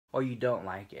or you don't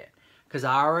like it. Because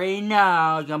I already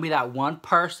know you're going to be that one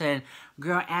person.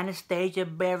 Girl, Anastasia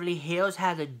Beverly Hills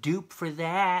has a dupe for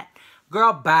that.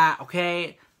 Girl, bye,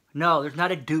 okay? No, there's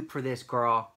not a dupe for this,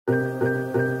 girl.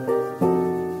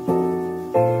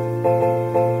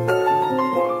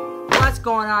 What's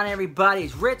going on, everybody?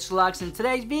 It's Rich Lux. In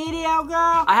today's video,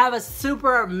 girl, I have a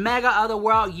super mega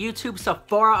otherworld YouTube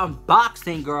Sephora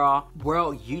unboxing, girl.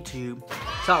 World YouTube.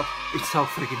 So, it's so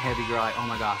freaking heavy, girl. Like, oh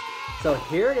my gosh. So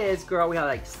here it is, girl. We have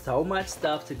like so much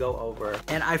stuff to go over.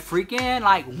 And I freaking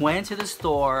like went to the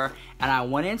store and I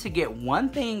went in to get one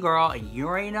thing, girl, and you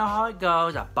already know how it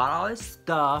goes. I bought all this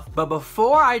stuff. But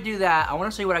before I do that, I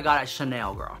want to show you what I got at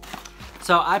Chanel, girl.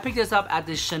 So I picked this up at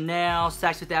the Chanel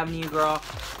Saks Fifth Avenue, girl,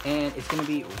 and it's gonna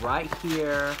be right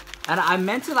here. And I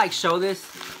meant to like show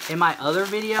this in my other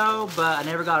video, but I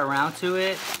never got around to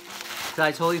it because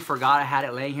I totally forgot I had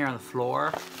it laying here on the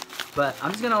floor. But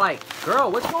I'm just gonna like, girl,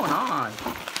 what's going on?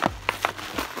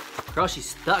 Girl, she's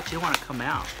stuck. She don't want to come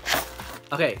out.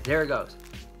 Okay, there it goes.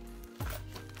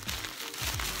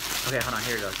 Okay, hold on.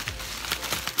 Here it goes.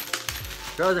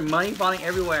 Girl, there's money falling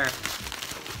everywhere.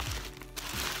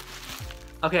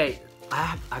 Okay,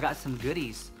 I got some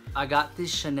goodies. I got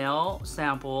these Chanel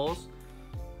samples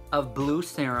of blue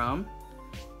serum.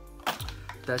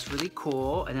 That's really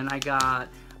cool. And then I got,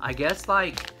 I guess,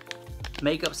 like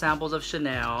makeup samples of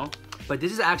Chanel. But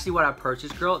this is actually what I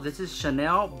purchased, girl. This is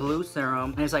Chanel blue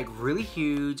serum, and it's like really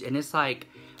huge, and it's like,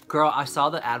 girl, I saw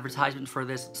the advertisement for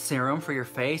this serum for your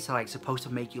face, so like supposed to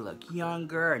make you look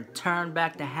younger and turn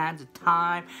back the hands of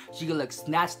time so you can look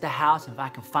snatch the house. And if I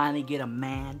can finally get a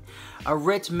man, a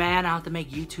rich man, I don't have to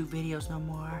make YouTube videos no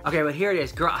more. Okay, but here it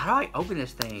is, girl. How do I open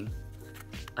this thing?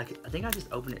 Like, I think I just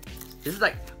opened it. This is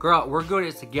like, girl, we're doing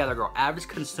this together, girl. Average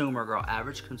consumer, girl.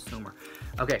 Average consumer.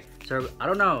 Okay, so I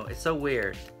don't know. It's so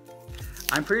weird.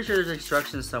 I'm pretty sure there's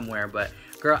instructions somewhere, but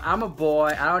girl, I'm a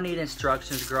boy. I don't need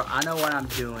instructions, girl. I know what I'm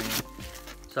doing.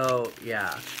 So,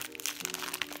 yeah.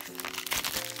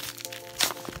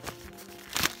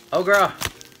 Oh, girl.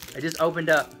 It just opened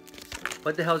up.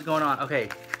 What the hell's going on? Okay.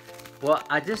 Well,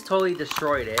 I just totally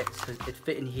destroyed it. So it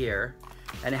fit in here.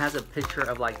 And it has a picture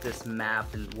of like this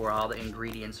map and where all the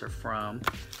ingredients are from.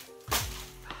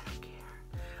 I don't care.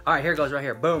 All right, here it goes right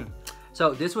here. Boom.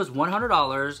 So this was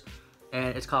 $100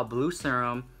 and it's called Blue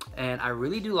Serum. And I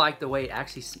really do like the way it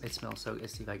actually it smells. So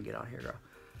let's see if I can get on here, girl.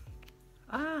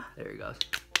 Ah, there it goes.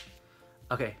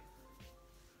 Okay.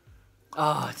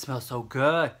 Oh, it smells so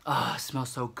good. Oh, it smells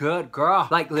so good, girl.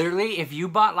 Like, literally, if you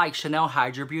bought, like, Chanel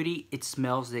Hydra Beauty, it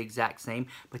smells the exact same.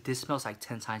 But this smells, like,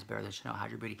 10 times better than Chanel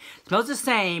Hydra Beauty. It smells the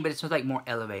same, but it smells, like, more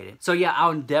elevated. So, yeah,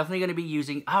 I'm definitely going to be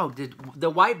using... Oh, the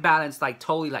white balance, like,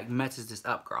 totally, like, messes this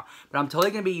up, girl. But I'm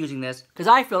totally going to be using this because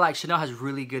I feel like Chanel has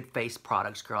really good face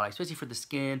products, girl. Like, especially for the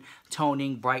skin,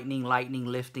 toning, brightening, lightening,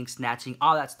 lifting, snatching,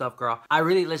 all that stuff, girl. I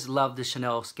really just love the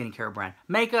Chanel skincare brand.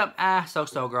 Makeup,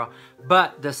 so-so, girl.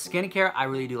 But the skincare, I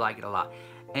really do like it a lot.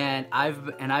 And I've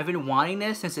been wanting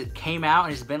this since it came out,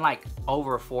 and it's been like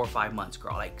over 4 or 5 months,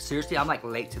 girl. Like, seriously, I'm like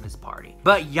late to this party.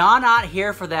 But y'all not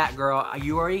here for that, girl.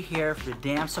 You already here for the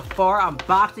damn Sephora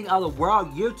unboxing of the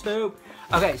world YouTube.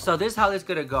 Okay, so this is how this is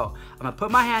gonna go. I'm gonna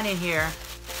put my hand in here,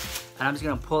 and I'm just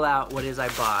gonna pull out what it is I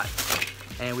bought,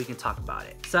 and we can talk about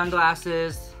it.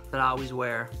 Sunglasses that I always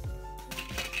wear.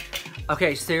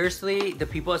 Okay, seriously, the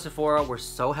people at Sephora were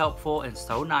so helpful and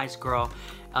so nice, girl.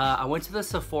 I went to the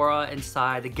Sephora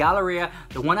inside, the Galleria,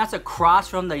 the one that's across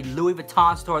from the Louis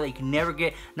Vuitton store that you can never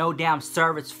get no damn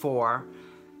service for.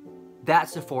 That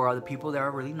Sephora, the people there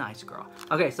are really nice, girl.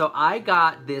 Okay, so I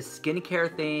got this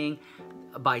skincare thing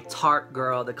by Tarte,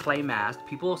 girl, the clay mask.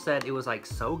 People said it was like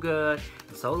so good,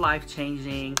 so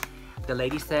life-changing. The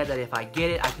lady said that if I get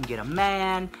it, I can get a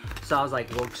man. So I was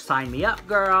like, well, sign me up,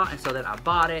 girl. And so then I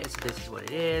bought it. So this is what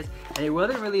it is. And it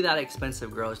wasn't really that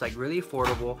expensive, girl. It's like really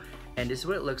affordable. And this is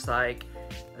what it looks like.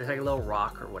 It's like a little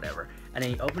rock or whatever. And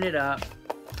then you open it up.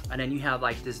 And then you have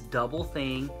like this double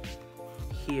thing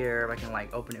here. If I can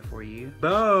like open it for you.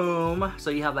 Boom.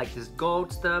 So you have like this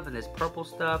gold stuff and this purple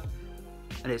stuff.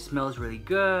 And it smells really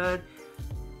good.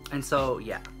 And so,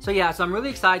 yeah. So I'm really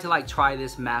excited to like try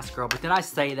this mask, girl. But then I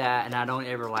say that and I don't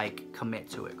ever like commit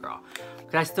to it, girl.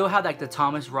 Because I still have like the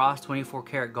Thomas Ross 24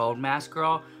 karat gold mask,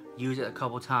 girl. Use it a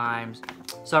couple times.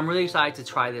 So I'm really excited to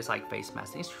try this like face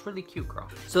mask. It's really cute, girl.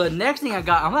 So the next thing I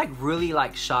got, I'm like really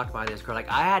like shocked by this, girl. Like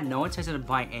I had no intention of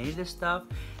buying any of this stuff.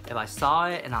 If I saw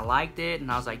it and I liked it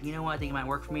and I was like, you know what, I think it might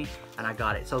work for me, and I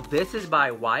got it. So this is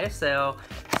by YSL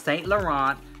Saint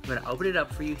Laurent. I'm gonna open it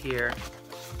up for you here.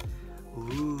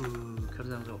 Ooh, comes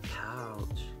in a little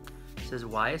pouch. It says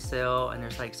YSL, and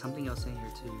there's like something else in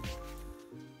here too.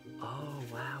 Oh,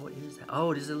 wow, what is that?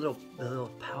 Oh, this is a little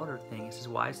powder thing. It says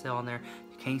YSL on there.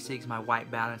 You can't see because my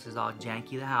white balance is all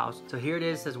janky the house. So here it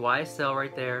is, it says YSL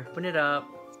right there. Open it up,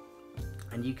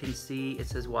 and you can see it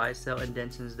says YSL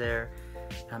indentions there.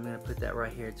 And I'm gonna put that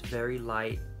right here. It's very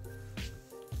light.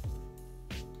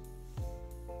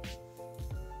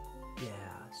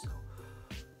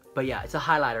 But yeah, it's a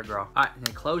highlighter, girl. All right, and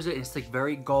then close it, and it's like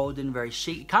very golden, very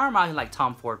chic. It kind of reminds me of like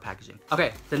Tom Ford packaging.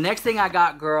 Okay, the next thing I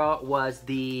got, girl, was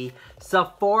the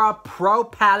Sephora Pro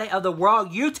Palette of the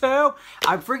World YouTube.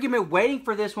 I've freaking been waiting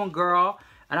for this one, girl.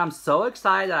 And I'm so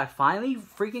excited that I finally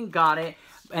freaking got it.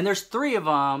 And there's 3 of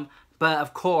them, but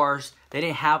of course, they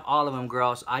didn't have all of them,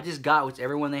 girl. So I just got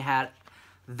whichever one they had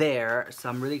there. So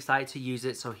I'm really excited to use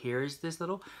it. So here's this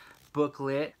little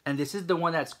booklet. And this is the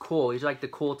one that's cool. These are like the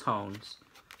cool tones.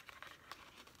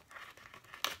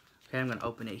 Okay, I'm gonna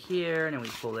open it here, and then we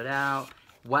pull it out.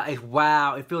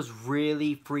 Wow, it feels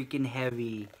really freaking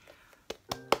heavy.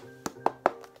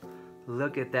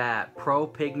 Look at that, Pro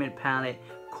Pigment Palette,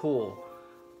 cool.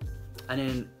 And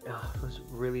then, oh, it was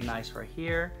really nice right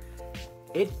here.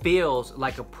 It feels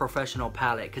like a professional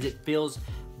palette, because it feels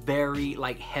very,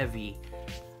 like, heavy.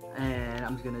 And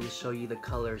I'm gonna just show you the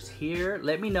colors here.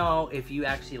 Let me know if you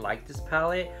actually like this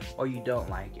palette, or you don't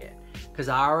like it. Because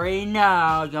I already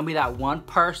know it's going to be that one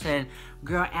person.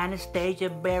 Girl, Anastasia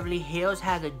Beverly Hills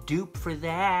has a dupe for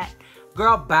that.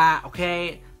 Girl, bye,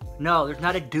 okay? No, there's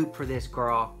not a dupe for this,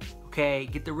 girl. Okay?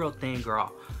 Get the real thing,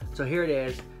 girl. So here it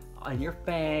is. On your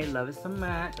face. Love it so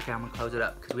much. Okay, I'm going to close it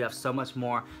up because we have so much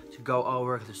more to go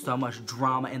over because there's so much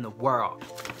drama in the world.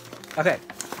 Okay,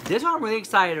 this one I'm really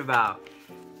excited about.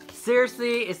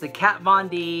 Seriously, it's the Kat Von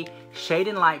D Shade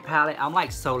and Light palette. I'm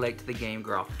like so late to the game,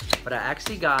 girl. But I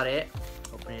actually got it.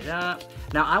 Open it up.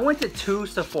 Now, I went to 2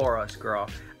 Sephoras, girl.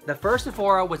 The first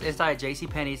Sephora was inside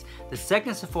JCPenney's. The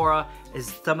second Sephora is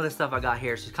some of the stuff I got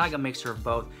here. So it's kind of like a mixture of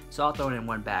both. So I'll throw it in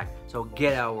one bag. So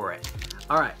get over it.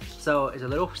 Alright, so there's a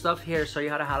little stuff here to show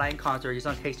you how to highlight and contour, just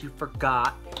in case you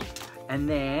forgot. And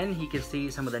then you can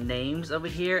see some of the names of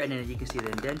it here. And then you can see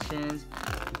the indentions.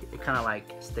 It kind of like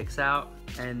sticks out.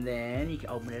 And then you can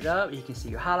open it up. You can see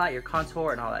your highlight, your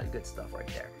contour, and all that good stuff right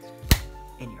there.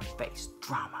 In your face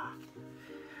drama.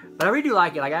 But I really do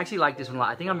like it. Like, I actually like this one a lot.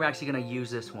 I think I'm actually gonna use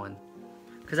this one.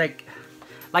 Cause like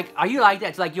are you like that?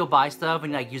 It's like you'll buy stuff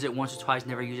and you like use it once or twice,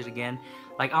 never use it again.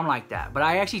 Like, I'm like that. But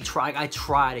I actually try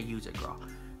to use it, girl.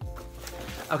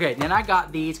 Okay, then I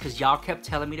got these because y'all kept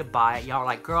telling me to buy it. Y'all were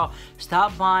like, girl,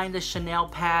 stop buying the Chanel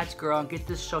pads, girl, and get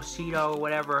this Shosito or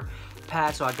whatever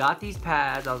pad. So I got these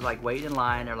pads. I was like waiting in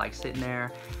line. They're like sitting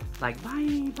there, like, buy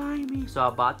me, buy me. So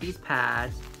I bought these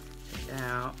pads.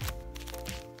 Out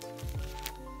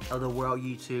of the World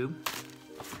YouTube.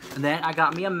 And then I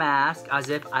got me a mask, as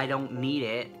if I don't need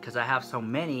it because I have so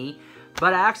many,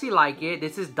 but I actually like it.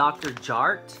 This is Dr.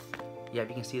 Jart. Yeah, if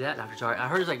you can see that, Dr. Jart. I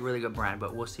heard it's like a really good brand,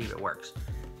 but we'll see if it works.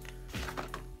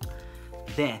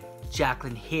 Then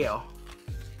Jaclyn Hill,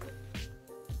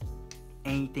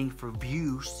 Anything for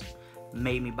Views,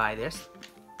 made me buy this.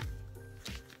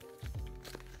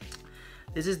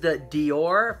 This is the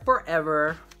Dior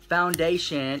Forever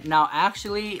foundation. Now,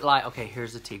 actually, like, okay,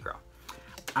 here's the tea, girl.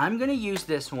 I'm gonna use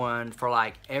this one for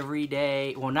like every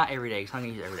day. Well, not every day, because I'm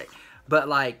gonna use it every day. But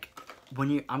like,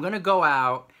 I'm gonna go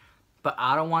out, but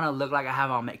I don't want to look like I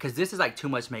have on makeup, because this is like too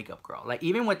much makeup, girl. Like,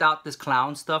 even without this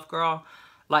clown stuff, girl,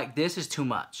 like, this is too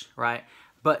much, right?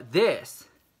 But this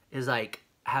is like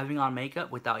having on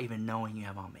makeup without even knowing you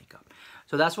have on makeup.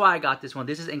 So that's why I got this one.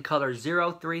 This is in color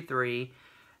 033.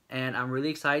 And I'm really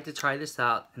excited to try this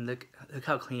out. And look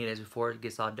how clean it is before it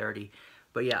gets all dirty.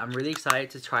 But yeah, I'm really excited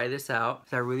to try this out.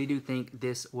 I really do think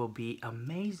this will be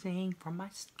amazing for my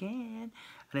skin.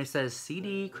 And it says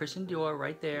CD Christian Dior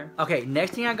right there. Okay,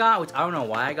 next thing I got, which I don't know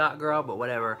why I got, girl, but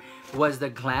whatever, was the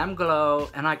Glam Glow.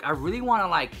 And like, I really want to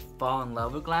like fall in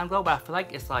love with Glam Glow, but I feel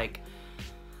like it's like,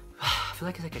 it's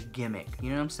like a gimmick. You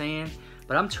know what I'm saying?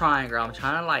 But I'm trying, girl. I'm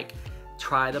trying to like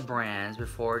try the brands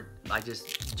before I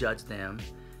just judge them.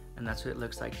 And that's what it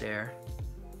looks like there.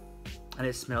 And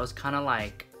it smells kind of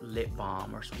like lip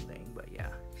balm or something, but yeah,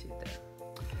 see it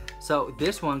there. So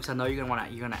this one, because I know you're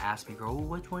gonna ask me, girl,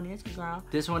 which one is it, girl?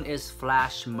 This one is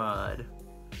Flash Mud.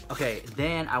 Okay,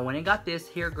 then I went and got this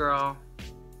here, girl.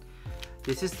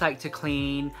 This is like to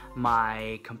clean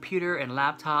my computer and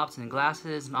laptops and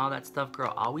glasses and all that stuff,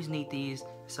 girl. I always need these,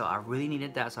 so I really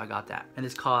needed that, so I got that. And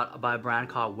it's called by a brand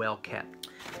called Well Kept.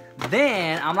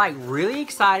 Then I'm like really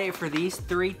excited for these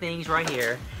 3 things right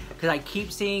here, because I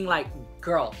keep seeing like,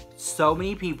 girl, so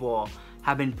many people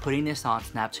have been putting this on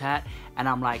Snapchat, and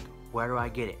I'm like, where do I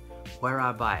get it? Where do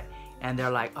I buy it? And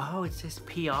they're like, oh, it's just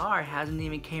PR. It hasn't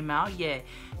even came out yet.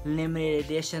 Limited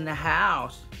edition in the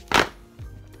house.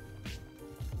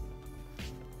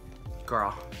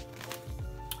 Girl.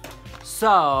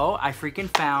 So, I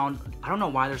freaking found, I don't know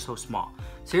why they're so small.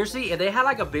 Seriously, if they had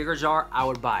like a bigger jar, I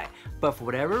would buy it. But for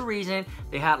whatever reason,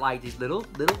 they had like these little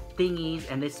thingies,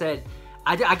 and they said,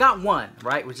 I got one,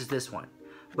 right, which is this one.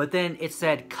 But then it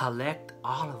said collect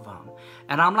all of them.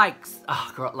 And I'm like,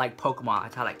 oh, girl, like Pokemon, I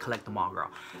try to like collect them all, girl.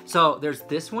 So there's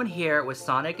this one here with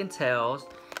Sonic and Tails.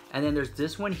 And then there's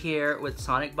this one here with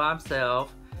Sonic by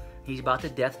himself. He's about to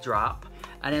death drop.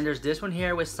 And then there's this one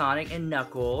here with Sonic and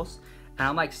Knuckles. And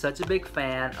I'm like such a big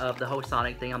fan of the whole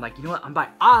Sonic thing. I'm like, you know what, I'm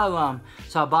buying all of them.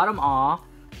 So I bought them all.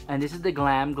 And this is the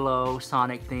Glam Glow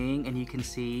Sonic thing. And you can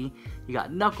see you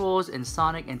got Knuckles and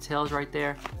Sonic and Tails right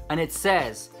there. And it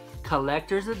says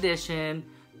Collector's Edition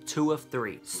 2 of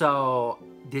 3. So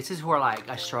this is where like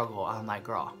I struggle. I'm like,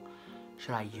 girl,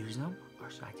 should I use them or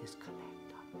should I just collect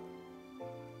them?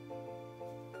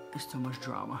 It's too much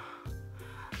drama.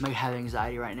 I might have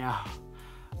anxiety right now.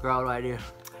 Girl, what do I do?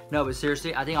 No, but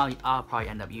seriously, I think I'll probably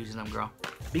end up using them, girl.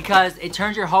 Because it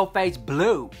turns your whole face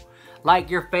blue. Like,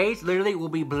 your face literally will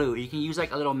be blue. You can use,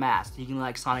 like, a little mask. You can,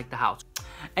 like, Sonic the house.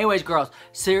 Anyways, girls,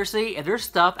 seriously, if there's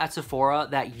stuff at Sephora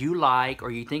that you like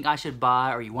or you think I should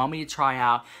buy or you want me to try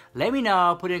out, let me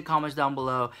know. Put it in the comments down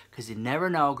below. Because you never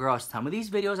know, girls. Some of these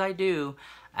videos I do,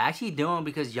 I actually do them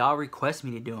because y'all request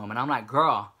me to do them. And I'm like,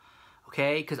 girl,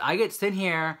 okay? Because I get sitting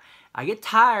here, I get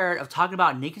tired of talking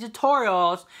about Nikki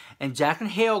tutorials and Jack and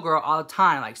Hale girl all the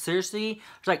time. Like, seriously,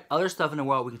 there's like other stuff in the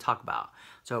world we can talk about.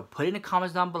 So put it in the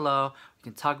comments down below. We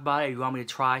can talk about it. If you want me to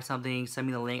try something, send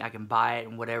me the link. I can buy it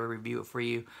and whatever, review it for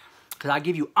you. Because I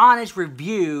give you honest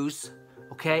reviews,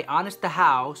 okay? Honest to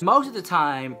house. Most of the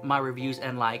time, my reviews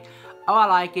end like, oh, I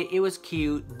like it. It was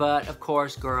cute. But, of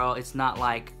course, girl, it's not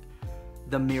like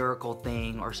the miracle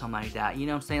thing or something like that. You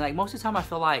know what I'm saying? Like, most of the time I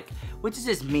feel like, which is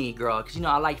just me, girl, because, you know,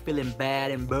 I like feeling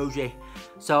bad and bougie.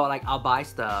 So, like, I'll buy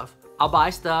stuff,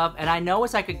 and I know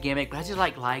it's like a gimmick, but I just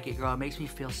like it, girl. It makes me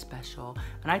feel special.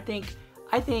 And I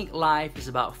think life is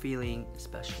about feeling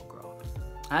special, girl.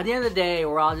 And at the end of the day,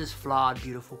 we're all just flawed,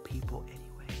 beautiful people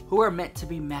anyway, who are meant to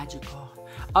be magical.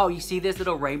 Oh, you see this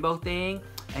little rainbow thing?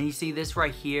 And you see this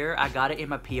right here? I got it in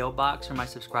my P.O. box for my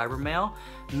subscriber mail.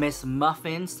 Miss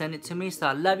Muffin sent it to me, so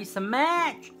I love you so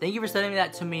much. Thank you for sending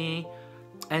that to me.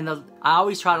 And I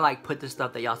always try to like put the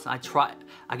stuff that y'all send.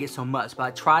 I get so much, but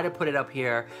I try to put it up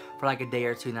here for like a day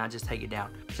or two, and I just take it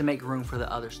down to make room for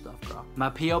the other stuff, girl. My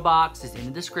P.O. box is in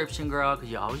the description, girl, because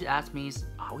you always ask me. It's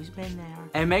always been there.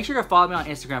 And make sure to follow me on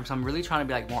Instagram, because I'm really trying to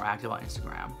be like more active on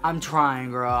Instagram. I'm trying,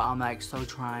 girl. I'm like so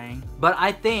trying. But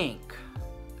I think,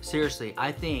 seriously,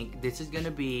 I think this is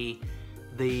gonna be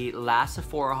the last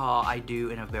Sephora haul I do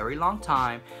in a very long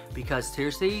time, because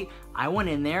seriously, I went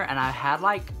in there and I had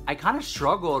like, I kind of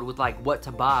struggled with like what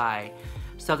to buy,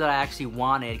 stuff that I actually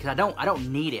wanted, because I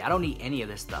don't need it. I don't need any of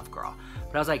this stuff, girl.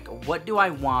 But I was like, what do I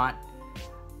want,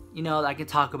 you know, that I can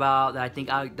talk about, that I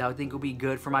think will be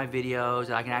good for my videos,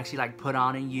 that I can actually like put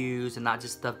on and use, and not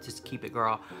just stuff, just keep it,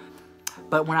 girl.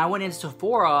 But when I went into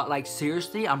Sephora, like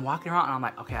seriously, I'm walking around and I'm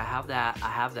like, okay, I have that, I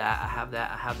have that, I have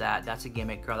that, I have that. That's a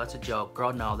gimmick, girl. That's a joke,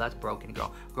 girl. No, that's broken,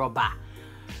 girl. Girl, bye.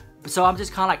 So I'm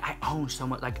just kind of like, I own so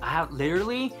much. Like I have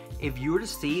literally, if you were to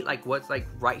see like what's like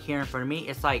right here in front of me,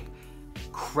 it's like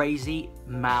crazy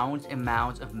mounds and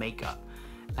mounds of makeup.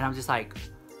 And I'm just like,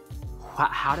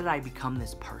 how did I become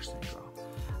this person, girl?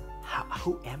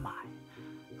 Who am I?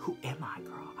 Who am I,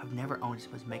 girl? I've never owned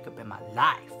this much makeup in my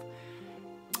life.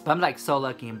 But I'm like so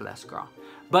lucky and blessed, girl.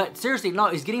 But seriously, no,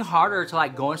 it's getting harder to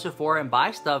like go in Sephora and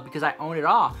buy stuff because I own it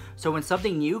all. So when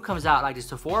something new comes out, like the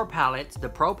Sephora palettes, the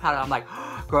Pro palette, I'm like,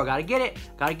 oh, girl, gotta get it,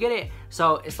 gotta get it.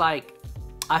 So it's like,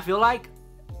 I feel like,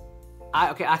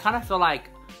 I kind of feel like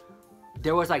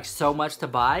there was like so much to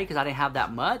buy because I didn't have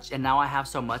that much, and now I have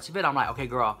so much of it. I'm like, okay,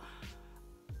 girl,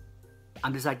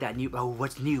 I'm just like that new, oh,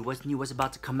 what's new, what's new, what's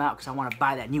about to come out, because I want to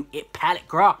buy that new It palette,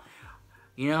 girl.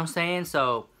 You know what I'm saying?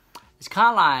 So it's kind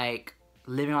of like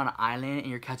living on an island and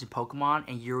you're catching Pokemon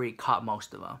and you already caught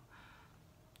most of them.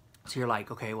 So you're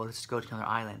like, okay, well, let's just go to another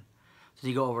island. So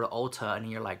you go over to Ulta and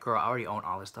you're like, girl, I already own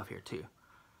all this stuff here too.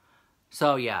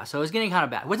 So yeah, so it's getting kind of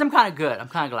bad, which I'm kind of good. I'm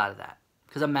kind of glad of that.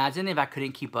 Because imagine if I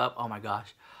couldn't keep up. Oh my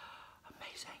gosh.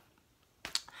 Amazing.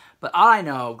 But all I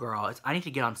know, girl, is I need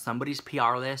to get on somebody's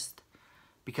PR list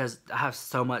because I have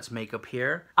so much makeup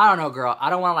here. I don't know, girl.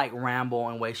 I don't want to like ramble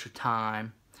and waste your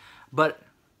time. But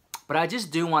I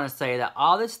just do want to say that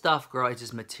all this stuff, girl, is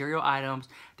just material items.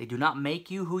 They do not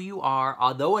make you who you are.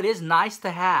 Although it is nice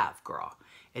to have, girl.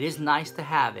 It is nice to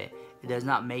have it. It does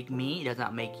not make me. It does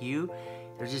not make you.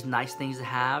 They're just nice things to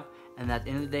have. And at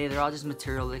the end of the day, they're all just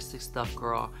materialistic stuff,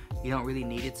 girl. You don't really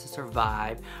need it to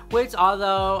survive. Which,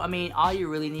 although, I mean, all you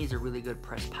really need is a really good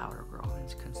pressed powder, girl. And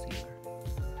it's concealer.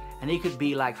 And it could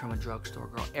be like from a drugstore,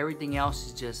 girl. Everything else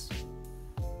is just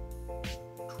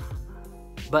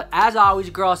But as always,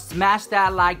 girls, smash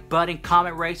that like button,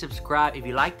 comment, rate, subscribe. If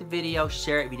you liked the video,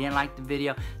 share it. If you didn't like the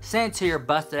video, send it to your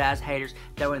busted ass haters.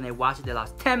 That way when they watch it, they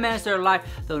lost 10 minutes of their life.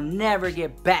 They'll never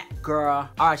get back, girl.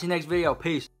 Alright, see you next video.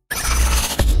 Peace.